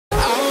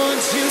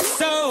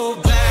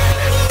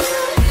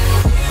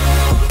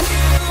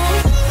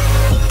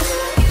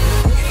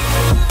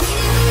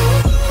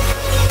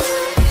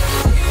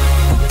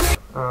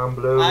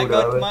I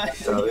got my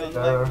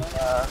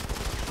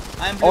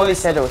I'm blue. Only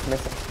Shadow is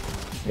missing.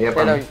 Yep,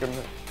 Shadow you can...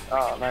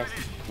 Oh, nice.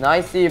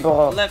 Nicey,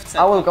 bro. Left side.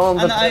 I will go on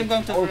the... I'm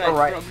going to the right.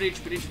 right. Bro, breach.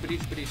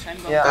 I'm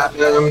going Yeah.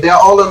 they're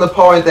all on the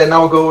point. They're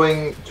now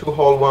going to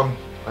hall 1,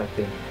 I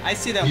think. I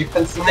see them. You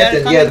can see They're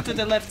them, coming yeah. to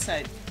the left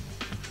side.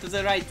 To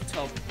the right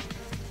top.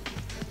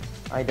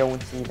 I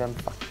don't see them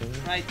fucking...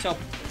 Right top.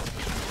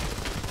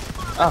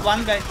 Ah.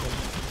 One guy.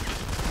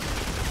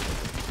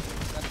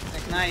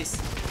 Nice.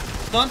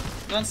 Don't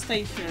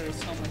stay here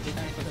so much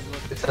time.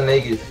 It's a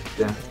Negis,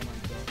 yeah.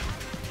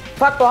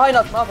 Fuck, behind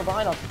us, Martha,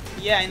 behind us.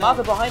 Yeah, I know.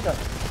 Martha, behind us.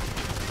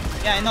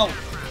 Yeah, I know.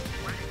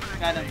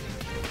 Got him.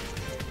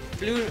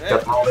 Blue.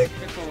 Got Pannick.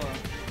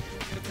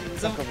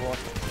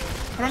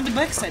 From the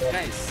backside,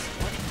 guys.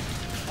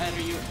 What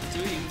are you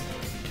doing?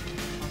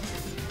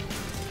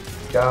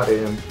 Got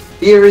him.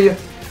 Here,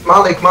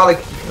 Malik.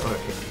 Okay.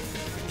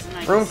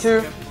 Nice. Room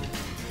 2.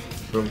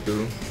 Room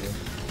 2.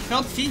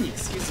 Help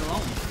Phoenix, he's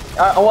alone.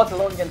 I was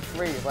alone against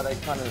 3, but I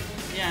kind of...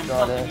 Yeah, I'm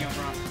got helping it. you,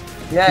 bro.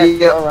 Yeah,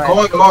 alright.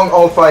 Going along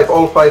all 5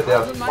 there.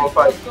 All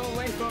 5. Go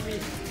away from me.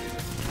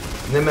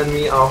 Nim and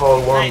me are hall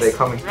 1, Nice. they're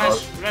coming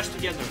fast. Rush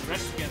together.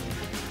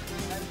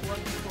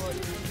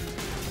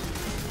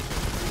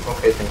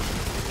 Okay, thanks.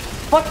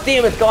 Fuck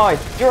damn it, guys!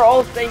 You're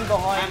all staying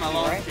behind I'm me,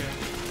 alone right? here.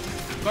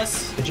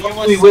 Because The he job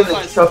was we so win is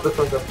fast. shut the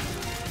fuck up.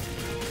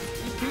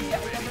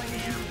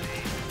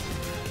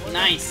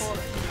 Nice.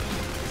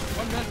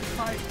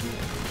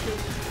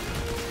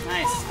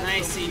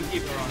 Nice CMP,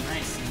 bro.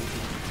 Nice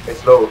CMP.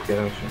 It's low, okay,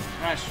 don't you?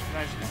 Rush them.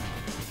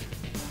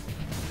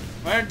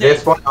 Where are They're they?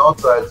 spawning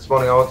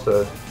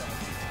outside.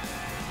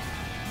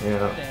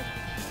 Yeah.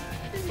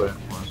 But A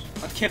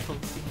kipple.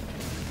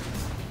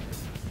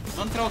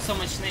 Don't throw so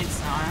much nades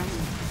now.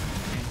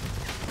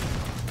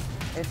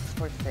 It's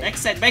for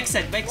safe.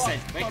 Backside.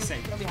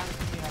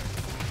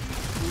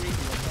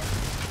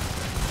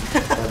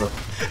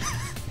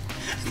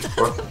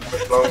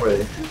 what's long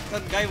way?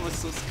 That guy was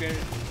so scared.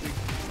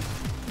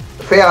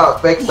 Fair,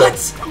 backside.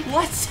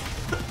 What?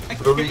 I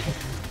Blue can't-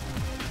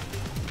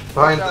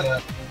 Behind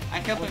the... I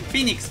help him.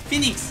 Phoenix,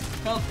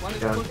 help.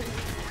 Yeah.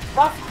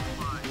 Fuck!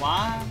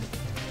 One.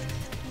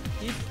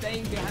 He's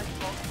staying behind.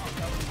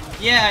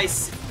 Yeah, I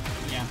see.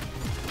 Yeah.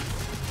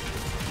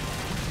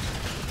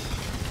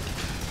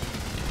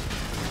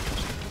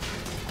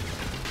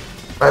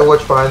 I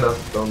watch behind us,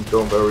 don't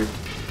worry.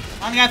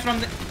 One guy from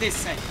this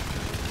side.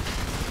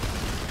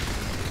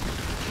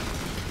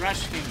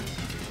 Rush him.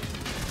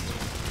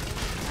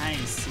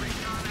 Nice.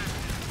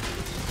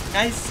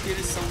 Guys, here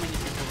is so many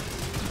people.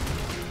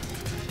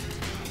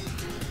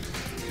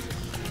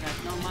 Got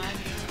no money.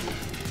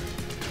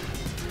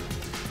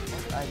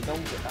 I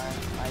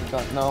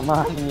got no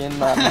money in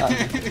my money.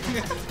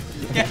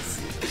 Yes.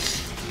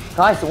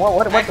 Guys,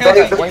 what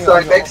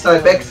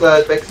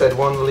Backside,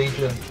 1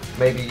 legion.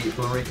 Maybe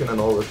Blue Recon and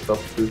all this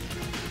stuff too.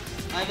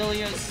 I will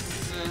use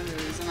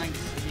Xanax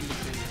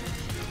ability.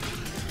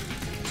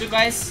 2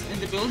 guys in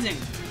the building.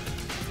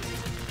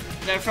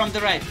 They're from the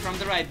right,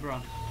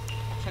 bro.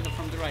 Shadow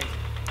from the right.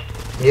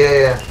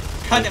 Yeah.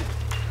 Cut him.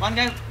 1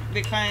 guy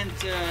behind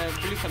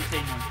blue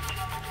container.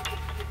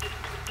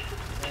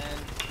 And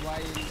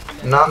why?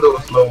 Nando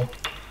is low.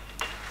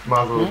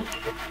 MasL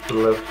to the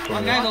left.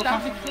 1 guy will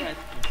come from the right.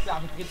 Ja,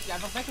 aber dreht sich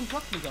einfach weg und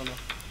blockt mich auch noch.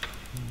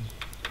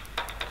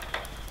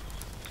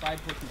 2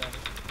 pushen da.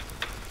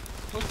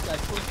 Push.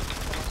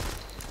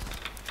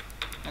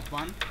 That's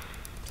 1.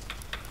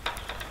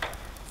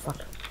 Fuck.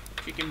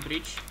 Chicken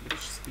bridge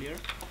is clear.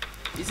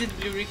 Is it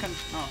blue recon?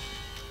 No.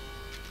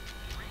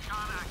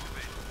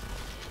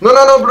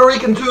 No, Blue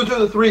Recon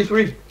 2, 3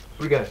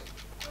 guys.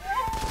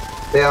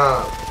 They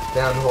are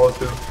in hall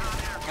 2.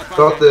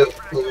 Got the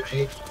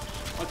PUG.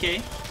 Okay.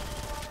 Is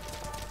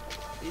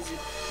it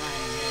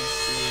fine? Yes.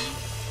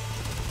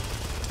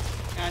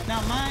 Got no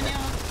money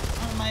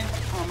on my.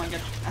 Oh my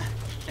god.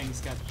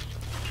 Thanks God.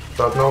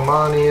 Got no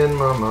money in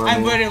my money.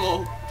 I'm very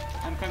low.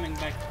 I'm coming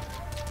back.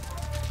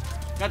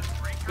 Got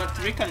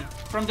recon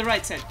from the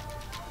right side.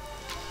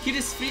 Here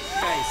is 3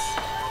 guys.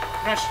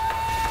 Rush.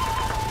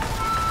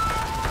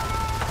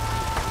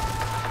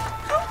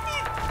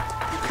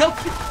 Help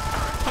me!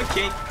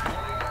 Okay.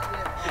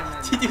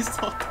 Did you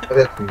stop that?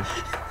 That's me.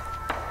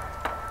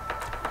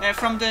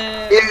 From the...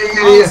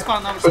 Yeah.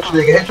 Spawn, our spawn.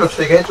 Headshot.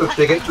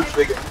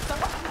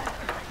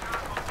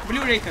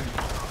 Blue Recon.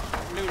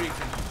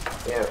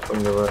 Yeah, from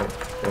the right.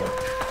 Yeah.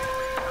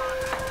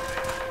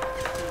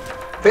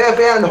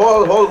 Fair, and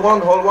hall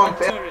 1,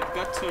 fair.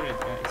 Got turret,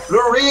 guys.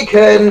 Blue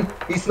Recon!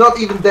 He's not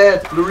even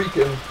dead, Blue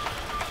Recon.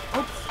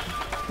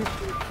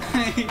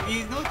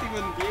 He's not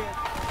even dead.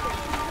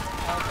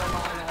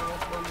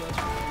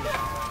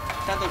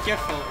 Shadow,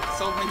 careful.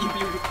 So many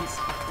blue Recons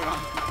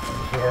around.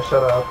 Yeah,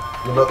 shut up.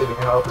 You're not even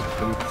helping me,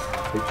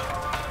 bitch.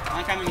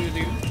 I'm coming with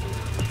you.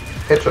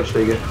 Headshot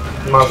Schläge.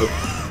 MasL.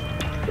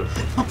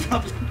 No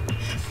problem.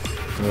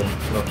 Yeah,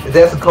 no.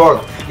 There's a card.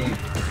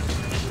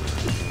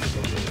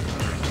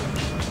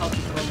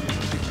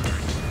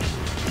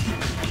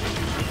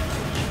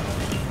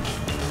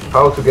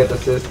 How to get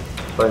assist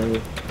by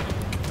me.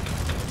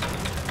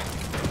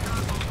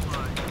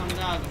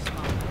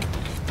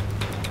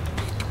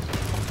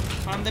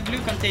 On the blue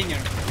container.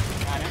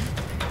 Got him.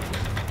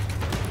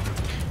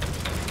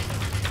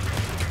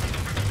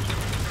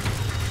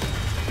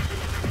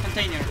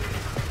 Container.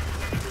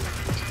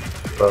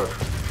 Fuck.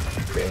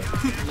 Okay.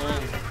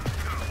 Lol.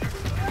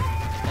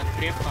 That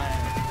pre-fire.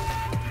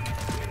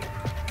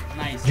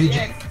 Nice. GG.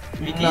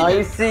 We did it.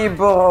 Nicey,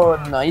 bro.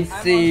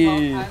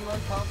 Nicey. I'm on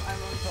top.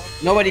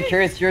 Nobody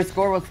cares. Your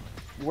score was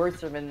worse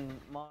than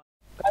mine.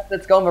 Guys,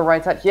 let's go on the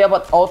right side. Yeah,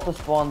 but also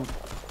spawn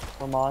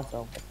for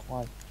MasL.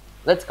 Why?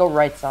 Let's go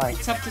right side.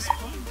 It's up to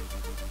spawn.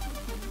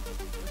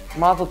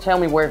 MasL, tell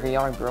me where they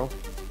are, bro.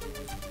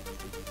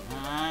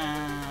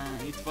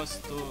 It was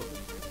to...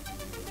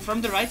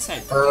 From the right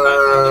side. From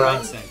the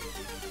right side.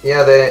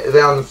 Yeah,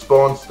 they're on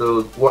spawn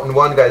still.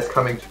 One guy's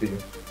coming to you.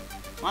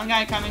 One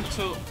guy coming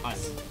to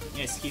us.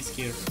 Yes, he's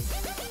here.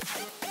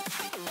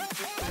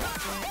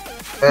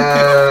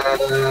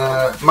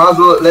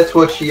 MasL, let's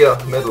watch here,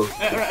 middle.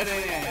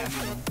 Yeah.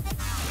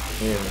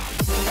 Yeah.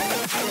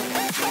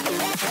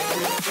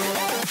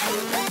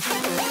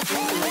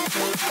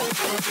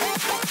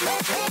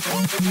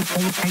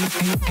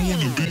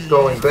 He's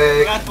going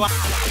back. Got one.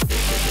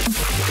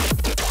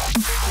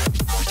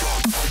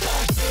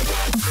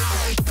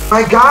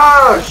 My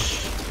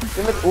gosh!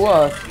 Give it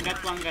us. We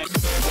got one guy.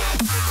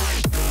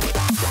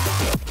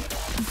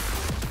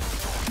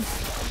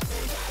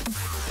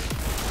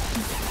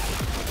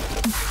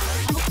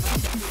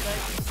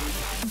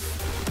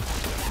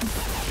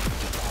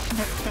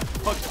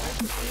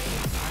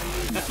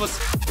 That was...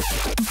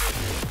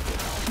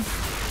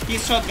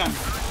 He's shotgun.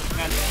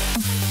 Got it.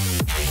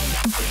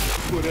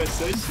 Poor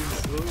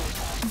Assasins, bro.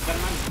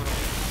 Darmans, bro.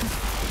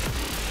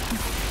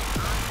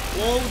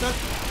 Oh, that...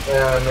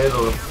 Yeah,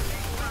 middle.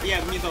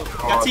 Yeah, middle.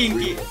 Oh, Got TNT.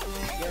 really?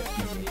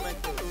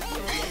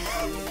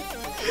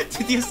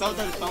 Did you saw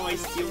that how I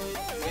steal?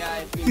 Yeah,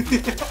 I think.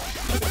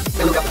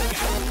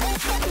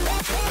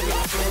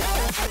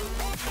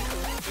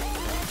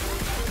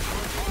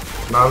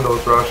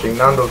 Nando's rushing.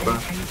 99,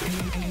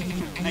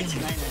 I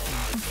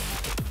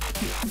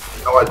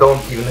No, I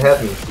don't even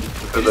have me.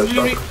 Because I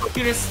think. shot.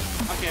 Here is...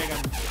 Okay, I got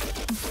him.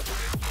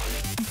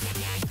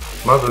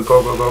 MasL,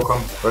 go,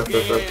 come. Right.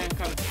 Yeah,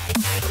 come.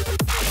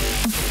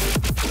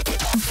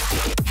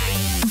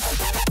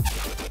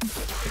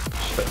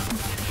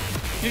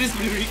 Here is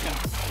Blue Recon.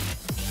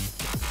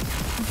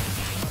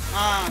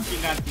 He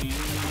got me.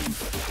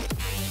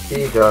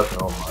 He got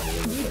no money.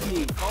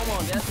 Easy. Come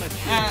on, that's my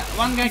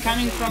One guy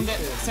coming from the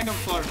second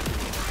floor.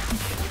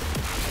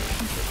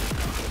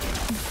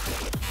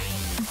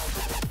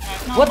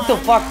 No, What the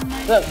man, fuck?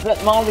 man.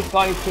 That Malik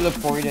guy is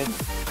teleported. Yeah,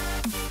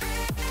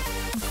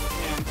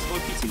 it's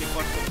OP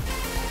teleporter.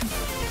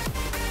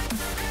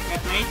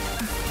 Got nade.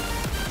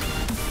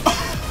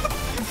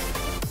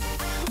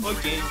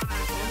 Okay.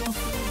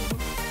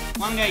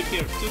 One guy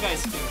here, two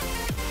guys here.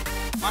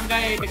 One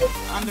guy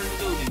under the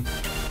building.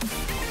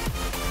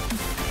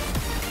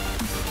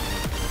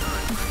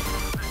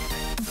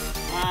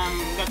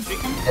 Got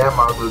Recon? Yeah,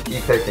 MasL,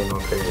 keep hacking,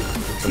 okay.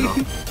 It's enough.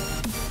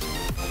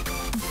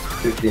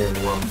 50 and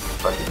 1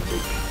 fucking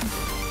bitch.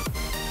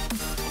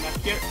 Got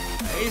here.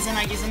 He's a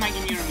nagi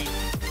near me.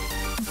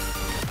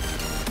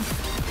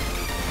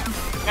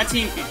 Got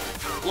TMP.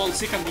 Lol,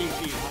 second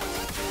DMP.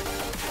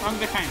 One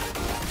behind.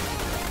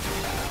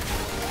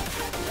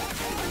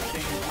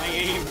 Okay, my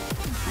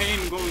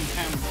aim going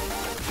ham.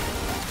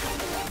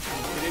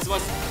 This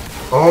was...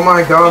 Oh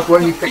my gosh,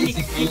 what are you Phoenix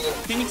facing me?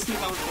 Phoenix need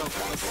our help.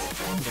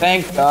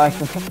 Thanks, guys.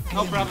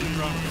 No problem,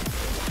 bro.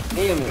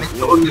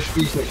 Und ich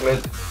spiel's nicht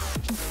mit.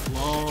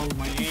 Lol,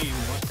 my aim.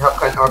 What? Ich hab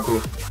keinen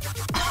Akku.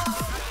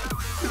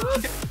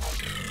 Okay.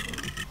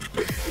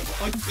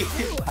 I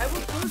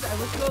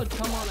was good.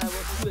 Come on, I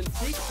was 2 and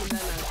 6 and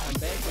then I come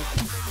back.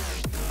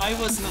 I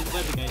was not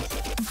bad, guys.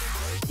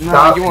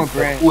 No, you weren't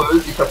great. Cool,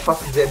 ich hab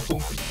fast dieselben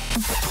Punkte.